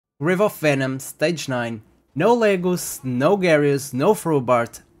Grave of Venom, Stage 9, no Legos, no Garius, no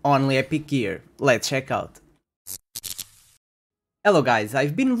Frubarth, only epic gear. Let's check out. Hello guys,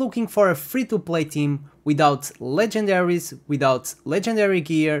 I've been looking for a free-to-play team without legendaries, without legendary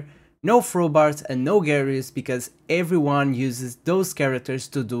gear, no Frubarth and no Garius because everyone uses those characters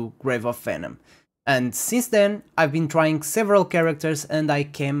to do Grave of Venom. And since then, I've been trying several characters and I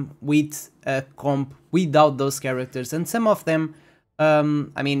came with a comp without those characters, and some of them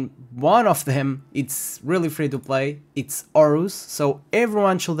one of them, it's really free to play, it's Horus, so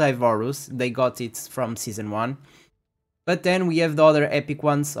everyone should have Horus, they got it from Season 1. But then we have the other epic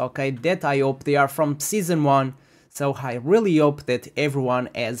ones, okay, that I hope they are from Season 1, so I really hope that everyone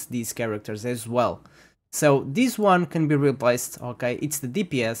has these characters as well. So this one can be replaced, okay, it's the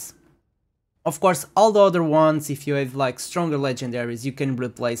DPS. Of course, all the other ones, if you have like stronger legendaries, you can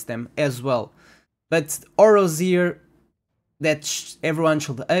replace them as well. But Horus here, that everyone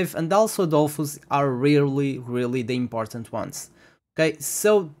should have, and also Dolphus are really the important ones. Okay,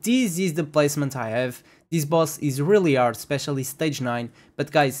 so this is the placement I have. This boss is really hard, especially stage 9,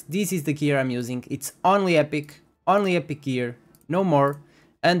 but guys, this is the gear I'm using. It's only epic gear, no more,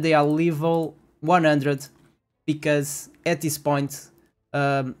 and they are level 100 because at this point,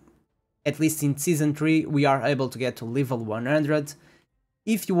 at least in season 3, we are able to get to level 100.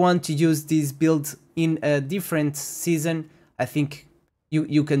 If you want to use this build in a different season, I think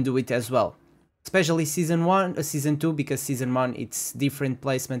you can do it as well, especially season 1, season 2, because season 1 it's different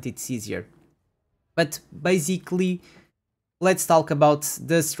placement, it's easier. But basically, let's talk about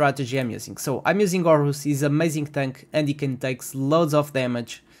the strategy I'm using. So I'm using Horus, he's an amazing tank and he can take loads of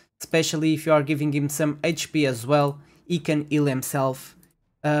damage, especially if you are giving him some HP as well, he can heal himself.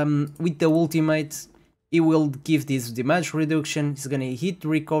 With the ultimate, he will give this damage reduction, he's gonna hit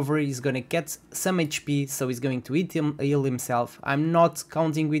recovery, he's gonna get some HP, so he's going to heal himself. I'm not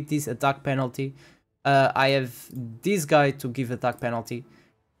counting with this attack penalty, I have this guy to give attack penalty.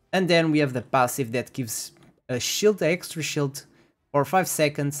 And then we have the passive that gives a shield, an extra shield for 5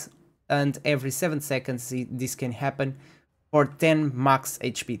 seconds, and every 7 seconds this can happen for 10 max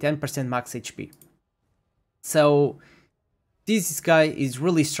HP, 10% max HP. So this guy is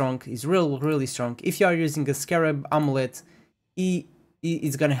really strong, he's really strong. If you are using a Scarab Amulet, he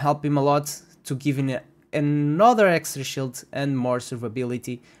is gonna help him a lot to give him another extra shield and more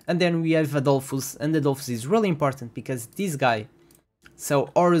survivability. And then we have Adolphus, and Adolphus is really important because this guy, so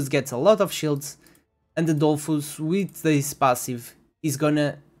Horus gets a lot of shields, and Adolphus with this passive is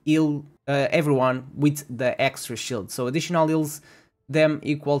gonna heal everyone with the extra shield. So additional heals them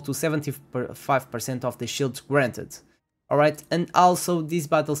equal to 75% of the shields granted. Alright, and also this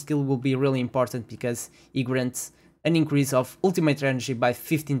battle skill will be really important because he grants an increase of ultimate energy by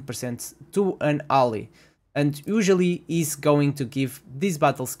 15% to an ally. And usually he's going to give this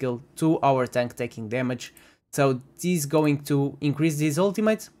battle skill to our tank taking damage. So this is going to increase this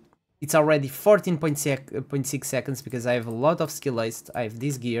ultimate. It's already 14.6 seconds because I have a lot of skill laced, I have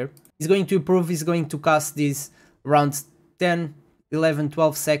this gear. He's going to improve, he's going to cast this around 10, 11,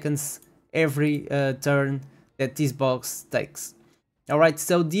 12 seconds every turn that this box takes. Alright,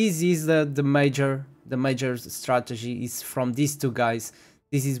 so this is the major strategy is from these two guys.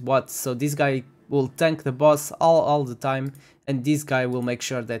 This is what, so this guy will tank the boss all the time, and this guy will make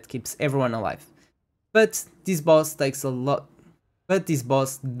sure that keeps everyone alive. But this boss takes a lot, but this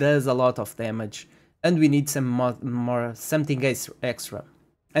boss does a lot of damage, and we need something extra.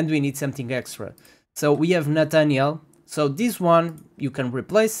 And we need something extra. So we have Nathaniel. So this one you can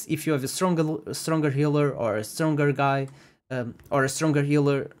replace if you have a stronger healer or a stronger guy, or a stronger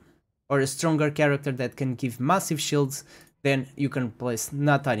healer or a stronger character that can give massive shields, then you can replace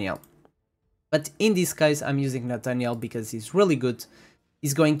Nathaniel. But in this case I'm using Nathaniel because he's really good.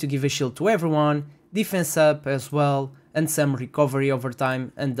 He's going to give a shield to everyone, defense up as well, and some recovery over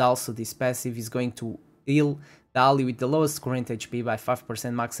time, and also this passive is going to heal the ally with the lowest current HP by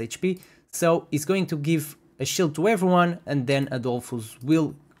 5% max HP, so he's going to give a shield to everyone, and then Adolphus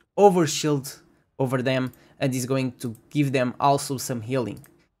will overshield over them and is going to give them also some healing.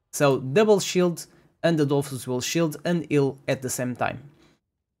 So double shield, and Adolphus will shield and heal at the same time.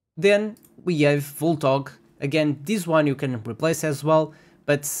 Then we have Voltog. Again, this one you can replace as well,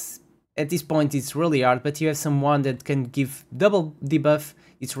 but at this point it's really hard, but you have someone that can give double debuff,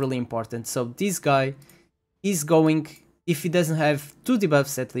 it's really important. So this guy is going, if he doesn't have 2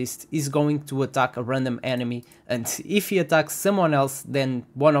 debuffs at least, is going to attack a random enemy, and if he attacks someone else than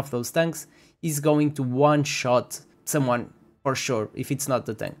one of those tanks, he's going to one-shot someone for sure, if it's not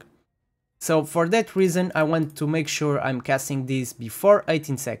the tank. So for that reason I want to make sure I'm casting this before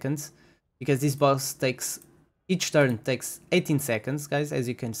 18 seconds, because this boss takes Each turn takes 18 seconds, guys, as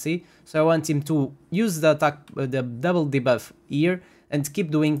you can see. So I want him to use the attack, the double debuff here, and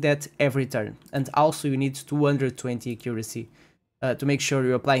keep doing that every turn. And also you need 220 accuracy to make sure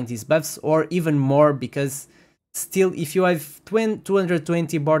you're applying these buffs, or even more, because still, if you have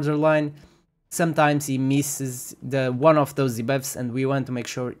 220 borderline, sometimes he misses one of those debuffs, and we want to make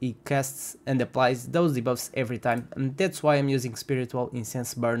sure he casts and applies those debuffs every time. And that's why I'm using Spiritual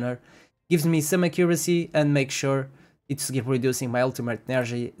Incense Burner. Gives me some accuracy and make sure it's keep reducing my ultimate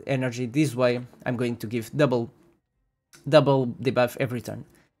energy. This way I'm going to give double debuff every turn.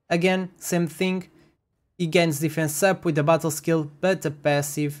 Again, same thing. He gains defense up with the battle skill, but the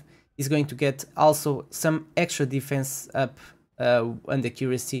passive is going to get also some extra defense up and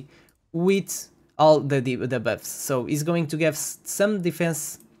accuracy with all the buffs. So he's going to get some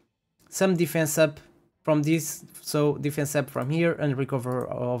defense up from this, so defense up from here and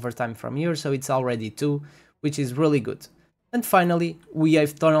recover over time from here, so it's already 2, which is really good. And finally, we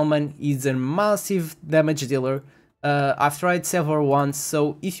have Tunnelman. He's a massive damage dealer. I've tried several ones,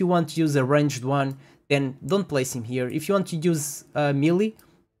 so if you want to use a ranged one, then don't place him here. If you want to use melee,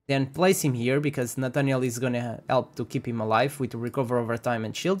 then place him here, because Nathaniel is gonna help to keep him alive with recover over time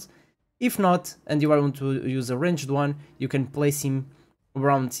and shields. If not, and you want to use a ranged one, you can place him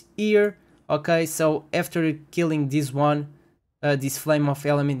around here. Okay, so after killing this one, this Flame of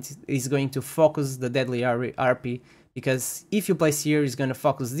Element is going to focus the Deadly RP, because if you place here, it's going to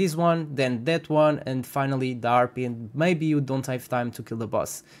focus this one, then that one, and finally the RP, and maybe you don't have time to kill the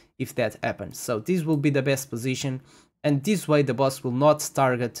boss if that happens. So this will be the best position, and this way the boss will not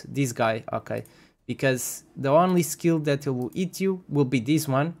target this guy, okay, because the only skill that will hit you will be this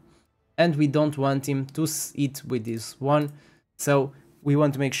one, and we don't want him to hit with this one, so we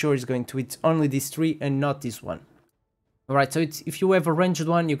want to make sure he's going to hit only these 3 and not this one. Alright, so if you have a ranged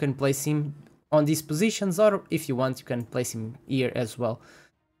one, you can place him on these positions, or if you want, you can place him here as well.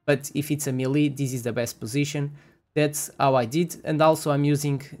 But if it's a melee, this is the best position. That's how I did, and also I'm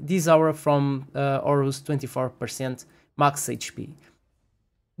using this aura from Horus 24% max HP.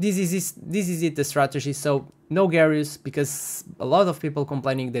 This is it, the strategy. So no Garius, because a lot of people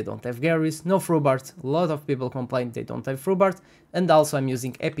complaining they don't have Garius. No Frubarth, a lot of people complain they don't have Frubarth. And also I'm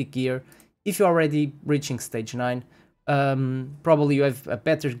using Epic Gear. If you're already reaching stage 9, probably you have a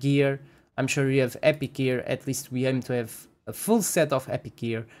better gear. I'm sure you have Epic Gear. At least we aim to have a full set of Epic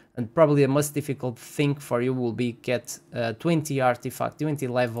Gear. And probably the most difficult thing for you will be get 20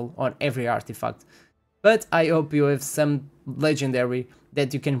 level on every artifact. But I hope you have some legendary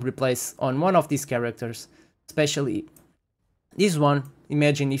that you can replace on one of these characters, especially this one.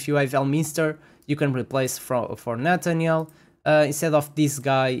 Imagine if you have Elminster, you can replace for Nathaniel. Instead of this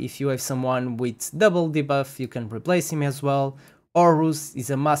guy, if you have someone with double debuff, you can replace him as well. Horus is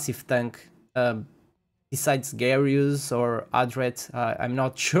a massive tank, besides Garius or Adret. I'm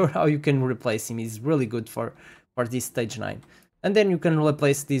not sure how you can replace him. He's really good for this stage 9. And then you can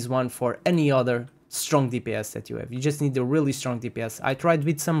replace this one for any other strong DPS that you have. You just need a really strong DPS. I tried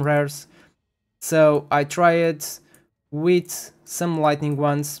with some rares, so I tried with some lightning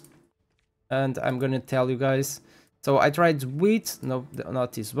ones, and I'm gonna tell you guys. So I tried with, no,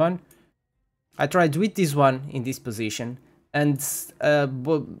 not this one. I tried with this one in this position, and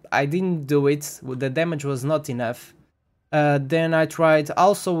I didn't do it. The damage was not enough. Then I tried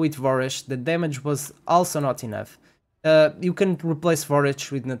also with Voresh. The damage was also not enough. You can replace Voresh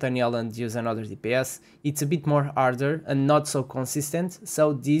with Nathaniel and use another DPS. It's a bit more harder and not so consistent,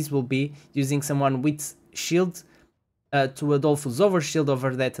 so this will be using someone with shield to Adolphus over shield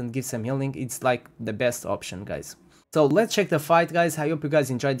over that and give some healing. It's like the best option, guys. So let's check the fight, guys. I hope you guys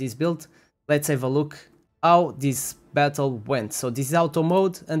enjoyed this build. Let's have a look how this battle went. So this is auto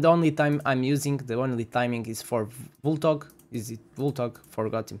mode, and the only time I'm using, the only timing is for Voltog. Is it Voltog?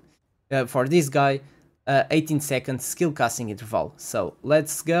 Forgot him. For this guy, 18 seconds skill casting interval. So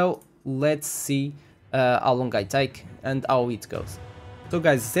let's go, let's see how long I take and how it goes. So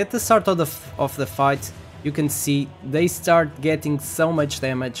guys, at the start of the fight, you can see they start getting so much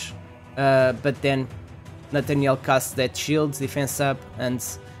damage, but then Nathaniel casts that shield defense up, and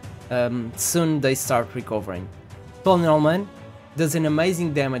soon they start recovering. Tunnelman does an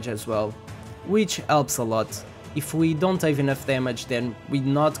amazing damage as well, which helps a lot. If we don't have enough damage, then we're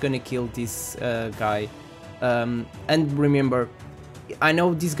not gonna kill this guy. And remember, I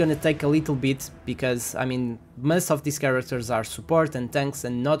know this is gonna take a little bit, because I mean most of these characters are support and tanks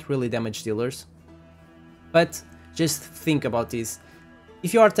and not really damage dealers. But just think about this.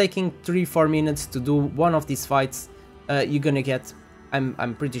 If you are taking 3-4 minutes to do one of these fights, you're gonna get,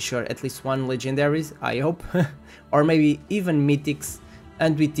 I'm pretty sure, at least 1 legendaries, I hope, or maybe even mythics.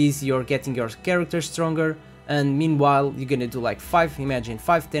 And with this you're getting your character stronger, And meanwhile you're gonna do like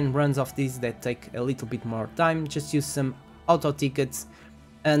 5-10 runs of these that take a little bit more time. Just use some auto tickets,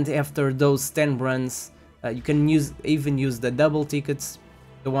 and after those 10 runs you can even use the double tickets,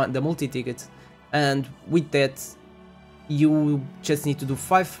 the multi tickets, and with that you just need to do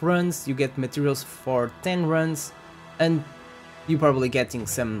 5 runs, you get materials for 10 runs, and you're probably getting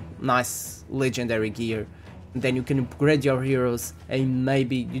some nice legendary gear. And then you can upgrade your heroes, and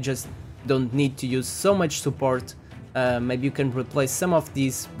maybe you just don't need to use so much support. Maybe you can replace some of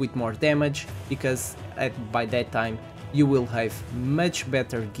these with more damage, because by that time you will have much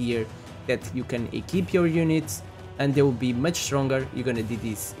better gear that you can equip your units, and they will be much stronger. You're gonna do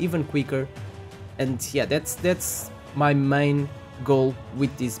this even quicker. And yeah, that's my main goal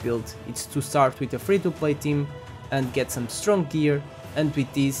with this build. It's to start with a free-to-play team and get some strong gear, and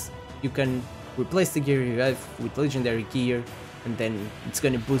with this you can replace the gear you have with legendary gear, and then it's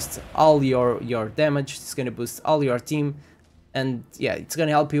gonna boost all your damage, it's gonna boost all your team, and yeah, it's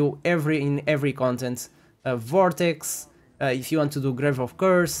gonna help you in every content. Vortex, if you want to do Grave of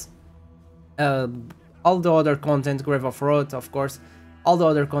Curse, all the other content, Grave of Wrath, of course, all the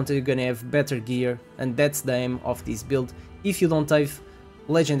other content you're gonna have better gear, and that's the aim of this build. If you don't have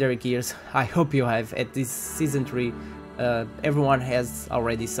legendary gears, I hope you have. At this season 3 everyone has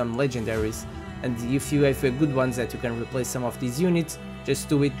already some legendaries, and if you have good ones that you can replace some of these units, just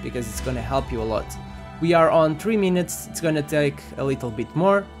do it, because it's gonna help you a lot. We are on 3 minutes, it's gonna take a little bit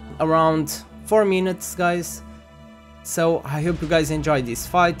more, around 4 minutes guys. So I hope you guys enjoyed this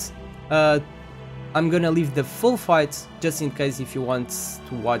fight. I'm gonna leave the full fight just in case if you want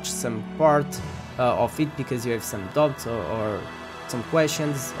to watch some part of it, because you have some doubts or some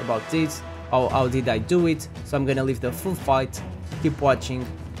questions about this, how did I do it. So I'm gonna leave the full fight, keep watching,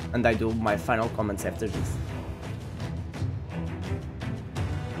 and I do my final comments after this.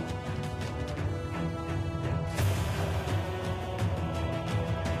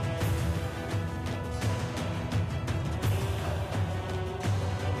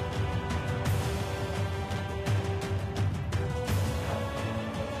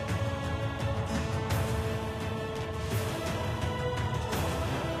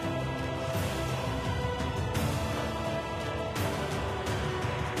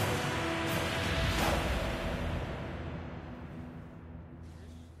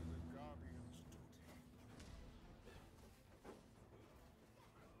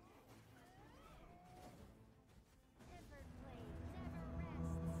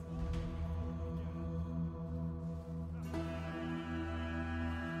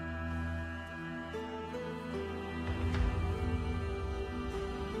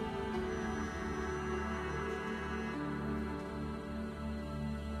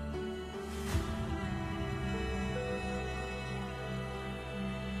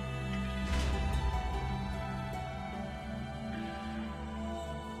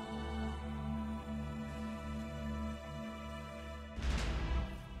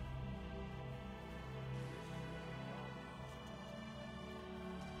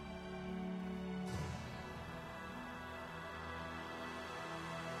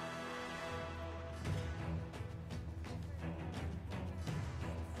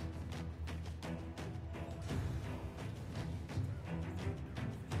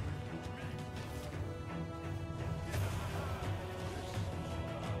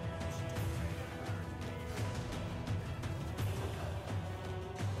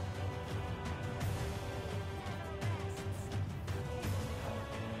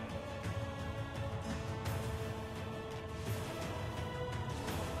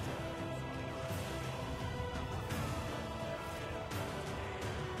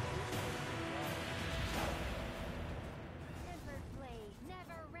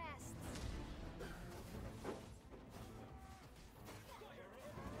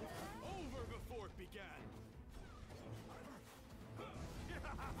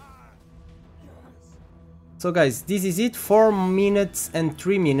 So guys, this is it, 4 minutes and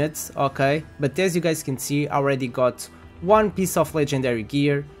 3 minutes, okay, but as you guys can see, I already got one piece of legendary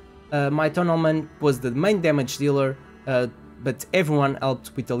gear. My Tunnelman was the main damage dealer, but everyone helped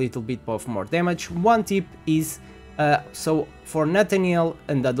with a little bit of more damage. One tip is, so for Nathaniel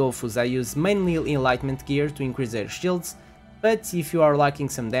and Adolphus I use mainly enlightenment gear to increase their shields, but if you are lacking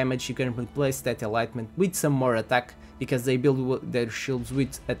some damage you can replace that enlightenment with some more attack, because they build their shields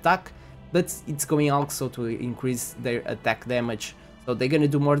with attack, but it's going also to increase their attack damage, so they're gonna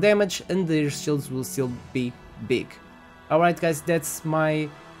do more damage and their shields will still be big. Alright guys, that's my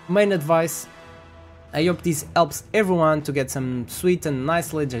main advice. I hope this helps everyone to get some sweet and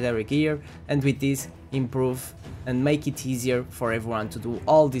nice legendary gear, and with this improve and make it easier for everyone to do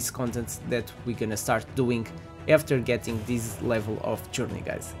all these contents that we're gonna start doing after getting this level of journey,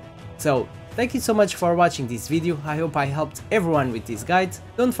 guys. So thank you so much for watching this video. I hope I helped everyone with this guide.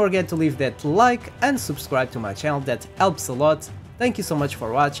 Don't forget to leave that like and subscribe to my channel, that helps a lot. Thank you so much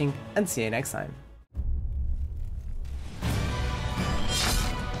for watching, and see you next time.